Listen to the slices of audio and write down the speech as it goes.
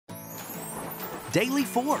Daily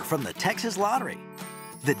 4 from the Texas Lottery.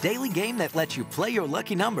 The daily game that lets you play your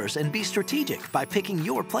lucky numbers and be strategic by picking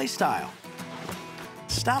your play style.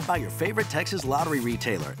 Stop by your favorite Texas Lottery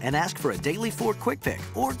retailer and ask for a Daily 4 Quick Pick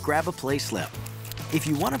or grab a play slip. If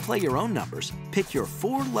you want to play your own numbers, pick your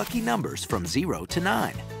 4 lucky numbers from 0 to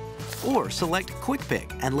 9. Or select Quick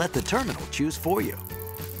Pick and let the terminal choose for you.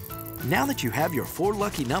 Now that you have your 4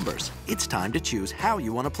 lucky numbers, it's time to choose how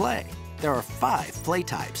you want to play. There are 5 play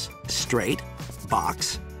types: straight,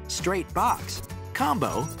 box, straight box,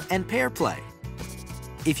 combo, and pair play.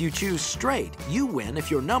 If you choose straight, you win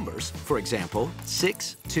if your numbers, for example,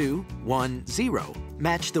 6, 2, 1, 0,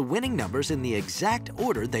 match the winning numbers in the exact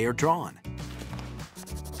order they are drawn.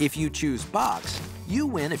 If you choose box, you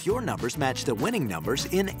win if your numbers match the winning numbers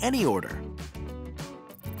in any order.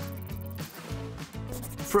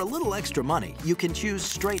 For a little extra money, you can choose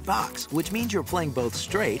straight box, which means you're playing both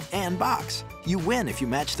straight and box. You win if you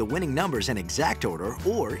match the winning numbers in exact order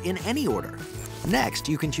or in any order. Next,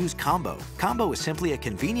 you can choose combo. Combo is simply a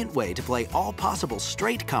convenient way to play all possible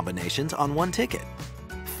straight combinations on one ticket.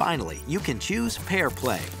 Finally, you can choose pair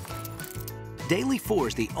play. Daily 4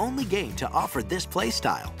 is the only game to offer this play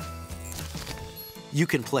style. You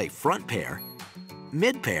can play front pair,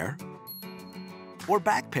 mid pair, or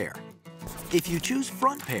back pair. If you choose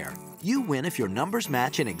front pair, you win if your numbers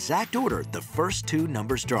match in exact order the first 2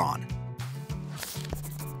 numbers drawn.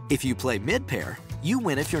 If you play mid pair, you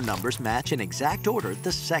win if your numbers match in exact order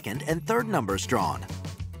the second and third numbers drawn.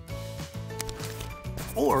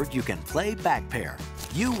 Or you can play back pair.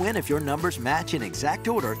 You win if your numbers match in exact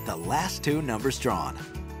order the last 2 numbers drawn.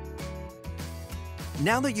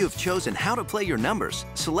 Now that you have chosen how to play your numbers,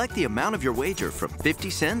 select the amount of your wager from 50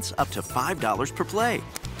 cents up to $5 per play.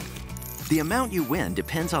 The amount you win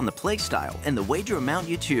depends on the play style and the wager amount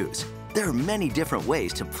you choose. There are many different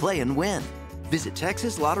ways to play and win. Visit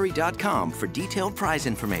TexasLottery.com for detailed prize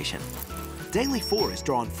information. Daily 4 is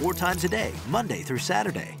drawn 4 times a day, Monday through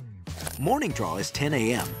Saturday. Morning draw is 10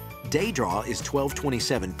 a.m., day draw is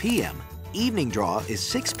 12:27 p.m., evening draw is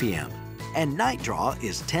 6 p.m., and night draw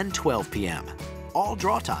is 10:12 p.m. All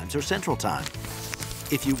draw times are Central Time.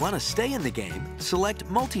 If you want to stay in the game, select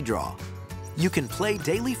Multi-Draw. You can play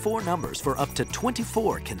Daily 4 numbers for up to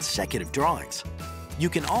 24 consecutive drawings. You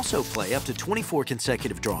can also play up to 24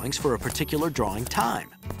 consecutive drawings for a particular drawing time.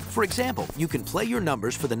 For example, you can play your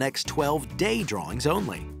numbers for the next 12-day drawings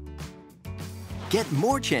only. Get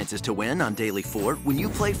more chances to win on Daily 4 when you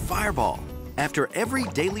play Fireball. After every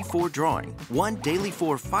Daily 4 drawing, one Daily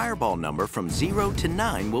 4 Fireball number from 0 to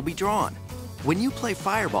 9 will be drawn. When you play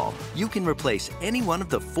Fireball, you can replace any one of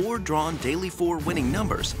the 4 drawn Daily 4 winning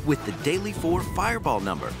numbers with the Daily 4 Fireball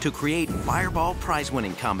number to create Fireball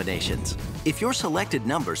prize-winning combinations. If your selected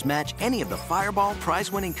numbers match any of the Fireball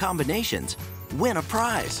prize-winning combinations, win a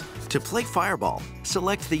prize. To play Fireball,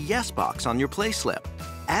 select the Yes box on your play slip.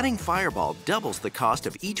 Adding Fireball doubles the cost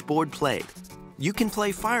of each board played. You can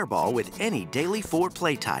play Fireball with any Daily 4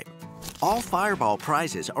 play type. All Fireball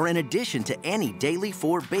prizes are in addition to any Daily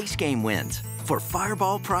 4 base game wins. For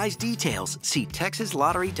Fireball prize details, see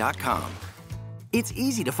TexasLottery.com. It's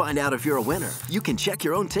easy to find out if you're a winner. You can check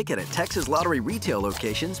your own ticket at Texas Lottery retail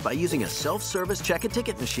locations by using a self-service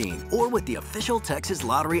check-a-ticket machine or with the official Texas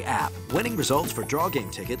Lottery app. Winning results for draw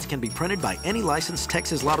game tickets can be printed by any licensed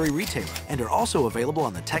Texas Lottery retailer and are also available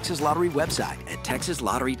on the Texas Lottery website at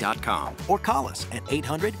TexasLottery.com or call us at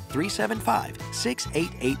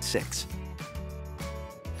 800-375-6886.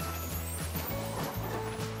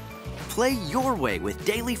 Play your way with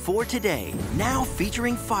Daily 4 today, now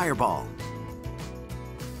featuring Fireball.